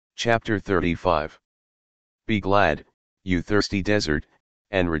Chapter 35. Be glad, you thirsty desert,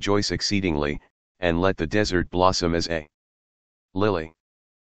 and rejoice exceedingly, and let the desert blossom as a lily.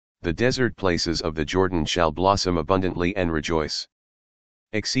 The desert places of the Jordan shall blossom abundantly and rejoice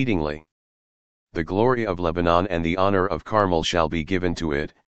exceedingly. The glory of Lebanon and the honor of Carmel shall be given to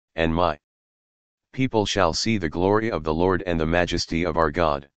it, and my people shall see the glory of the Lord and the majesty of our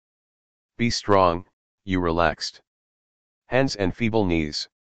God. Be strong, you relaxed hands and feeble knees.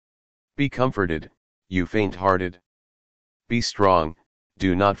 Be comforted, you faint-hearted. Be strong,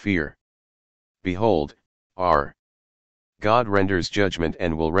 do not fear. Behold, our God renders judgment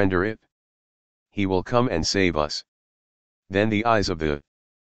and will render it. He will come and save us. Then the eyes of the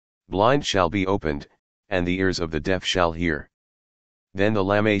blind shall be opened, and the ears of the deaf shall hear. Then the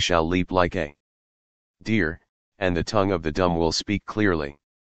lame shall leap like a deer, and the tongue of the dumb will speak clearly.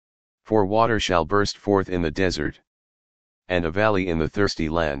 For water shall burst forth in the desert, and a valley in the thirsty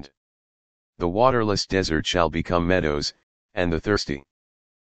land. The waterless desert shall become meadows, and the thirsty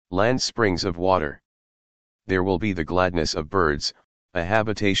land springs of water. There will be the gladness of birds, a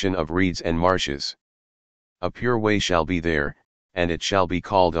habitation of reeds and marshes. A pure way shall be there, and it shall be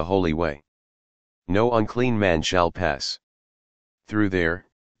called a holy way. No unclean man shall pass through there,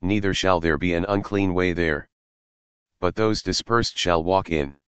 neither shall there be an unclean way there. But those dispersed shall walk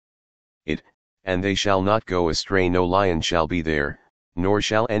in it, and they shall not go astray. No lion shall be there, nor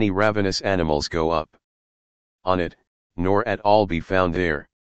shall any ravenous animals go up on it, nor at all be found there.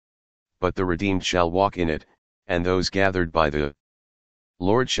 But the redeemed shall walk in it, and those gathered by the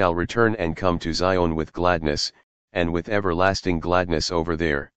Lord shall return and come to Zion with gladness, and with everlasting gladness over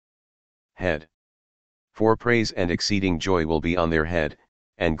their head. For praise and exceeding joy will be on their head,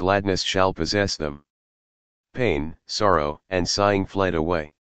 and gladness shall possess them. Pain, sorrow, and sighing fled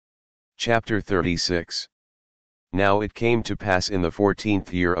away. Chapter 36. Now it came to pass in the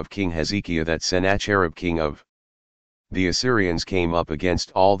 14th year of King Hezekiah that Sennacherib king of the Assyrians came up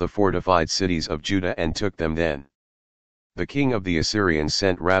against all the fortified cities of Judah and took them. Then the king of the Assyrians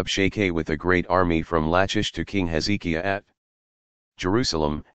sent Rabshakeh with a great army from Lachish to King Hezekiah at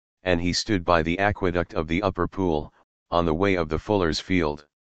Jerusalem, and he stood by the aqueduct of the upper pool, on the way of the fuller's field.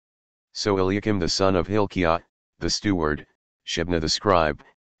 So Eliakim the son of Hilkiah, the steward, Shebna the scribe,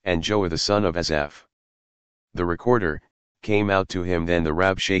 and Joah the son of Asaph, the recorder, came out to him. Then the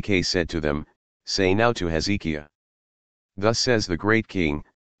Rabshakeh said to them, Say now to Hezekiah, Thus says the great king,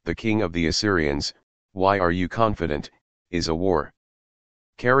 the king of the Assyrians, Why are you confident? Is a war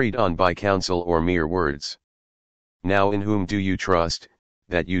carried on by counsel or mere words? Now in whom do you trust,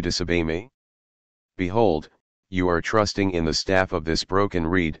 that you disobey me? Behold, you are trusting in the staff of this broken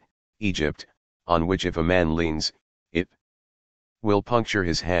reed, Egypt, on which if a man leans, it will puncture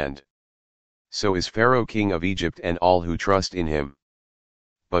his hand. So is Pharaoh king of Egypt and all who trust in him.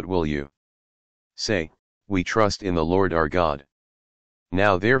 But will you say, We trust in the Lord our God?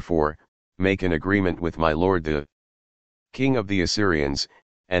 Now therefore, make an agreement with my lord the king of the Assyrians,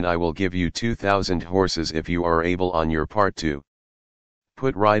 and I will give you 2,000 horses if you are able on your part to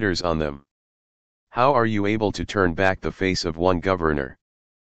put riders on them. How are you able to turn back the face of one governor?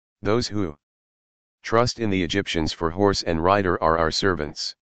 Those who trust in the Egyptians for horse and rider are our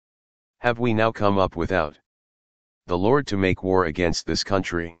servants. Have we now come up without the Lord to make war against this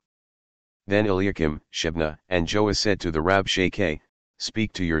country? Then Eliakim, Shebna, and Joah said to the Rabshakeh,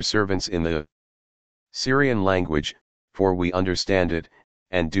 Speak to your servants in the Syrian language, for we understand it,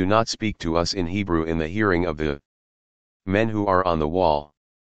 and do not speak to us in Hebrew in the hearing of the men who are on the wall.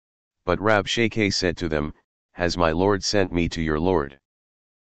 But Rabshakeh said to them, Has my Lord sent me to your Lord?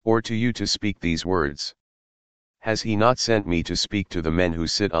 Or to you to speak these words? Has he not sent me to speak to the men who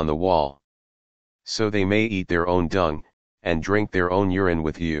sit on the wall? So they may eat their own dung, and drink their own urine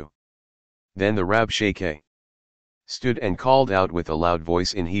with you. Then the Rabshakeh stood and called out with a loud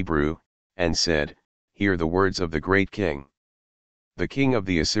voice in Hebrew, and said, Hear the words of the great king, the king of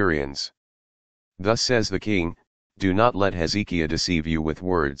the Assyrians. Thus says the king, Do not let Hezekiah deceive you with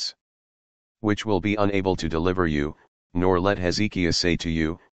words, which will be unable to deliver you, nor let Hezekiah say to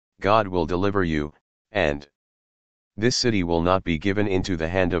you, God will deliver you, and this city will not be given into the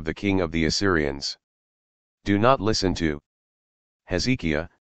hand of the king of the Assyrians. Do not listen to Hezekiah,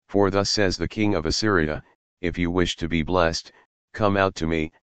 for thus says the king of Assyria, If you wish to be blessed, come out to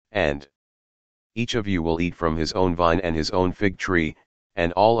me, and each of you will eat from his own vine and his own fig tree,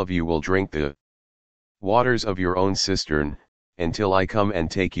 and all of you will drink the waters of your own cistern, until I come and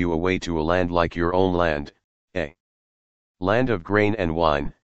take you away to a land like your own land, a land of grain and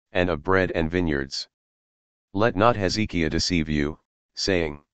wine, and of bread and vineyards. Let not Hezekiah deceive you,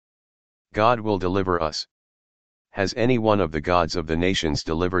 saying, God will deliver us. Has any one of the gods of the nations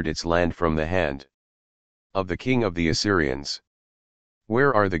delivered its land from the hand of the king of the Assyrians?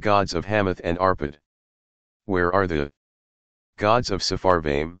 Where are the gods of Hamath and Arpad? Where are the gods of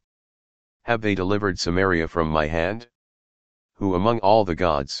Sepharvaim? Have they delivered Samaria from my hand? Who among all the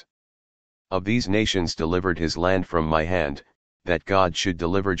gods of these nations delivered his land from my hand, that God should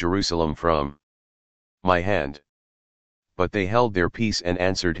deliver Jerusalem from my hand? But they held their peace and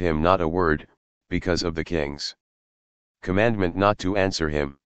answered him not a word, because of the king's commandment not to answer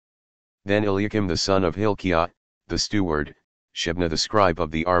him. Then Eliakim the son of Hilkiah, the steward, Shebna the scribe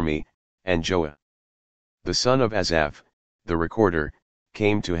of the army, and Joah the son of Asaph, the recorder,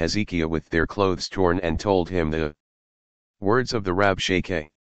 came to Hezekiah with their clothes torn and told him the words of the Rabshakeh.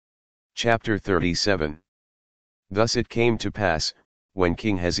 Chapter 37. Thus it came to pass, when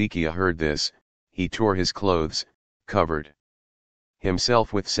King Hezekiah heard this, he tore his clothes, covered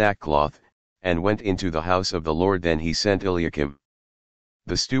himself with sackcloth, and went into the house of the Lord. Then he sent Eliakim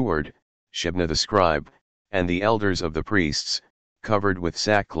the steward, Shebna the scribe, and the elders of the priests, covered with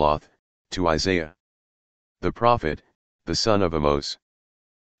sackcloth, to Isaiah the prophet, the son of Amoz.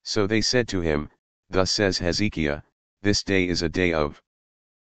 So they said to him, Thus says Hezekiah, this day is a day of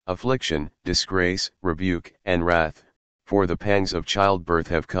affliction, disgrace, rebuke, and wrath, for the pangs of childbirth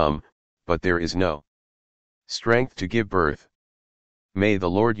have come, but there is no strength to give birth. May the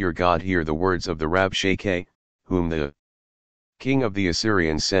Lord your God hear the words of the Rabshakeh, whom the king of the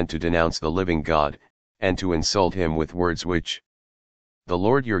Assyrians sent to denounce the living God, and to insult him with words which the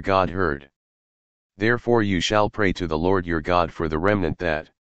Lord your God heard. Therefore you shall pray to the Lord your God for the remnant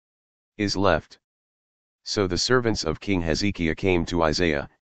that is left. So the servants of King Hezekiah came to Isaiah,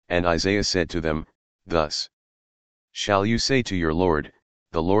 and Isaiah said to them, Thus shall you say to your Lord,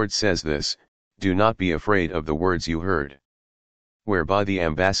 the Lord says this, do not be afraid of the words you heard, whereby the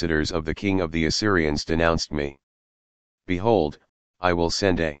ambassadors of the king of the Assyrians denounced me. Behold, I will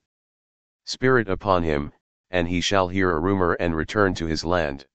send a spirit upon him, and he shall hear a rumor and return to his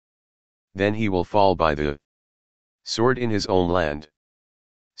land. Then he will fall by the sword in his own land.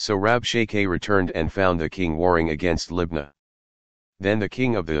 So Rabshakeh returned and found the king warring against Libnah. Then the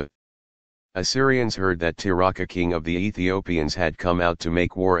king of the Assyrians heard that Tirhakah king of the Ethiopians had come out to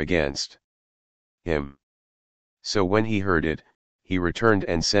make war against him. So when he heard it, he returned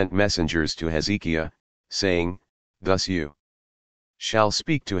and sent messengers to Hezekiah, saying, Thus you shall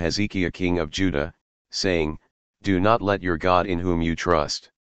speak to Hezekiah king of Judah, saying, Do not let your God in whom you trust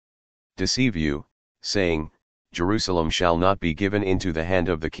deceive you, saying, Jerusalem shall not be given into the hand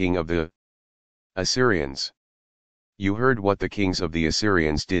of the king of the Assyrians. You heard what the kings of the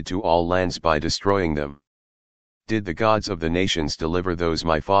Assyrians did to all lands by destroying them. Did the gods of the nations deliver those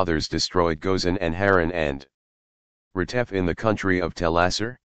my fathers destroyed Gozan and Haran and Reteph in the country of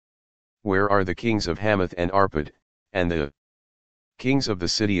Telassar? Where are the kings of Hamath and Arpad, and the kings of the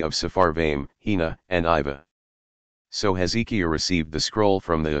city of Sepharvaim, Hena, and Iva? So Hezekiah received the scroll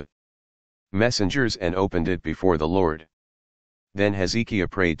from the messengers and opened it before the Lord. Then Hezekiah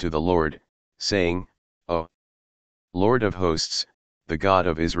prayed to the Lord, saying, O Lord of hosts, the God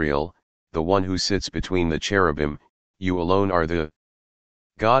of Israel, the one who sits between the cherubim, you alone are the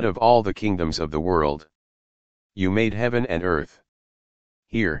God of all the kingdoms of the world. You made heaven and earth.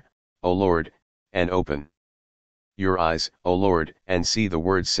 Hear, O Lord, and open your eyes, O Lord, and see the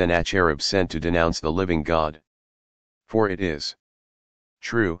words Sennacherib sent to denounce the living God. For it is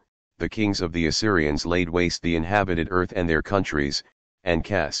true, the kings of the Assyrians laid waste the inhabited earth and their countries, and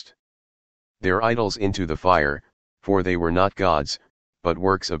cast their idols into the fire, for they were not gods, but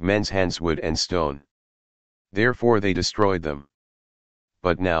works of men's hands, wood and stone. Therefore they destroyed them.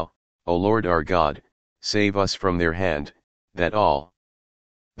 But now, O Lord our God, save us from their hand, that all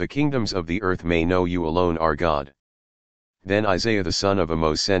the kingdoms of the earth may know you alone are God. Then Isaiah the son of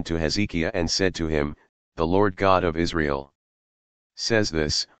Amoz sent to Hezekiah and said to him, The Lord God of Israel says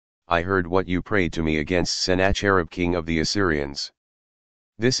this, I heard what you prayed to me against Sennacherib king of the Assyrians.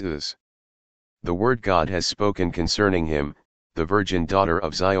 This is the word God has spoken concerning him, the virgin daughter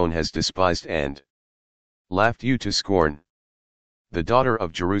of Zion has despised and laughed you to scorn. The daughter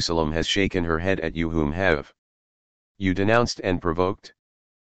of Jerusalem has shaken her head at you. Whom have you denounced and provoked?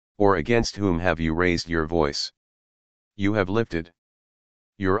 Or against whom have you raised your voice? You have lifted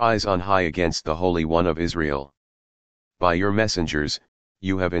your eyes on high against the Holy One of Israel. By your messengers,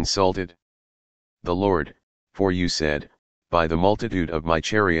 you have insulted the Lord, for you said, By the multitude of my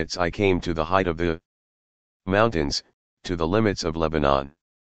chariots I came to the height of the mountains, to the limits of Lebanon.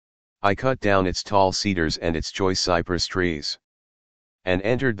 I cut down its tall cedars and its choice cypress trees, and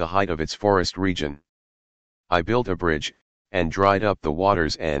entered the height of its forest region. I built a bridge, and dried up the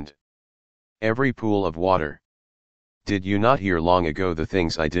waters and every pool of water. Did you not hear long ago the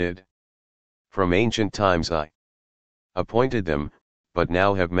things I did? From ancient times I appointed them, but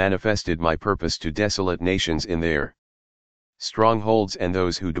now have manifested my purpose to desolate nations in their strongholds and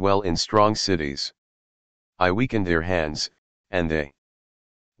those who dwell in strong cities. I weakened their hands, and they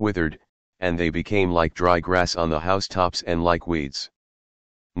withered, and they became like dry grass on the housetops and like weeds.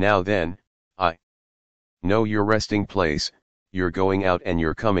 Now then, I know your resting place, your going out and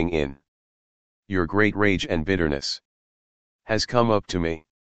your coming in. Your great rage and bitterness has come up to me.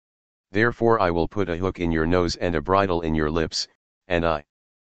 Therefore I will put a hook in your nose and a bridle in your lips, and I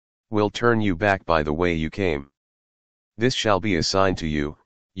will turn you back by the way you came. This shall be a sign to you,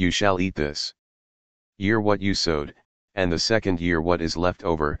 you shall eat this year what you sowed, and the second year what is left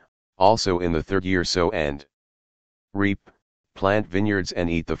over, also in the third year sow and reap, plant vineyards and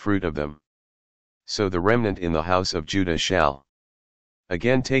eat the fruit of them. So the remnant in the house of Judah shall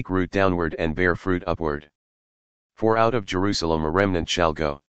again take root downward and bear fruit upward. For out of Jerusalem a remnant shall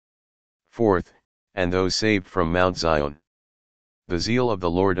go forth, and those saved from Mount Zion. The zeal of the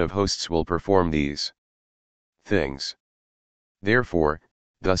Lord of hosts will perform these things. Therefore,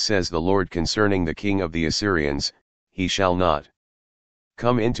 thus says the Lord concerning the king of the Assyrians, he shall not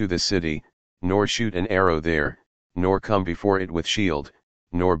come into the city, nor shoot an arrow there, nor come before it with shield,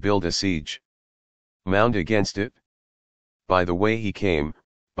 nor build a siege mound against it. By the way he came,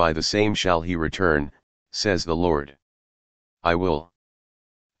 by the same shall he return, says the Lord. I will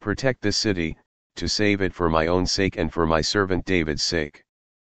protect the city, to save it for my own sake and for my servant David's sake.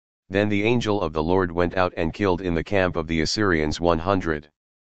 Then the angel of the Lord went out and killed in the camp of the Assyrians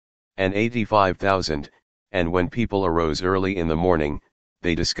 185,000, and when people arose early in the morning,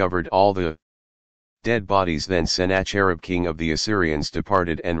 they discovered all the dead bodies. Then Sennacherib king of the Assyrians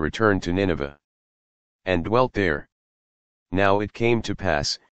departed and returned to Nineveh, and dwelt there. Now it came to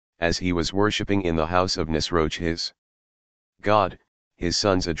pass, as he was worshipping in the house of Nisroch his god, his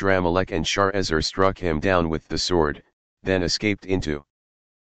sons Adramelech and Sharezer struck him down with the sword, then escaped into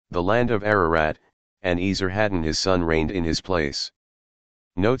the land of Ararat, and Esarhaddon his son reigned in his place.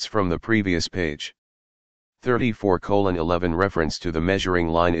 Notes from the previous page. 34:11 Reference to the measuring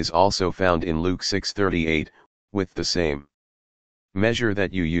line is also found in Luke 6:38, with the same measure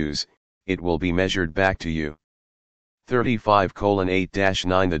that you use, it will be measured back to you.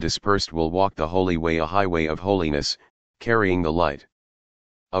 35:8-9 The dispersed will walk the holy way, a highway of holiness, carrying the light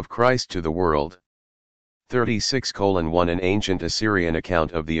of Christ to the world. 36:1 An ancient Assyrian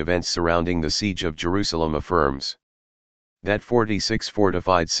account of the events surrounding the siege of Jerusalem affirms that 46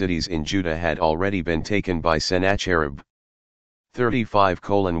 fortified cities in Judah had already been taken by Sennacherib.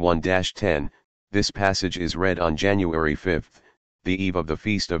 35:1-10 This passage is read on January 5, the eve of the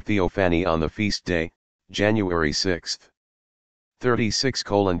feast of Theophany, on the feast day, January 6.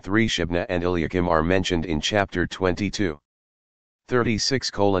 36:3 Shebna and Eliakim are mentioned in chapter 22.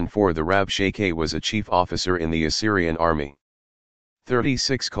 36:4 The Rabshakeh was a chief officer in the Assyrian army.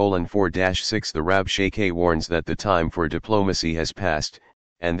 36:4-6 The Rabshakeh warns that the time for diplomacy has passed,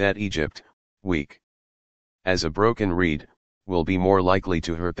 and that Egypt, weak as a broken reed, will be more likely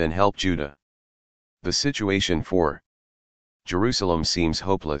to hurt than help Judah. The situation for Jerusalem seems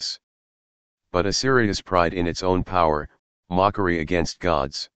hopeless. But Assyria's pride in its own power, mockery against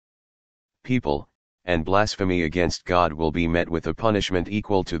God's people, and blasphemy against God will be met with a punishment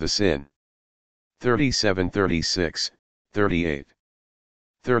equal to the sin. 37:36, 38.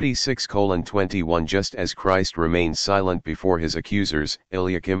 36:21 Just as Christ remained silent before his accusers,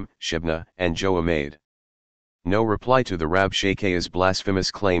 Eliakim, Shebna, and Joah made no reply to the Rabshakeh's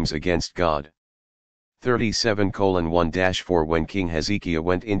blasphemous claims against God. 37:1-4 When King Hezekiah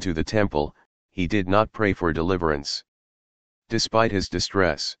went into the temple, he did not pray for deliverance, despite his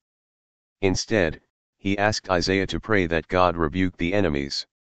distress. Instead, he asked Isaiah to pray that God rebuke the enemies'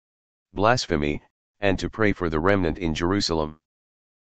 blasphemy, and to pray for the remnant in Jerusalem.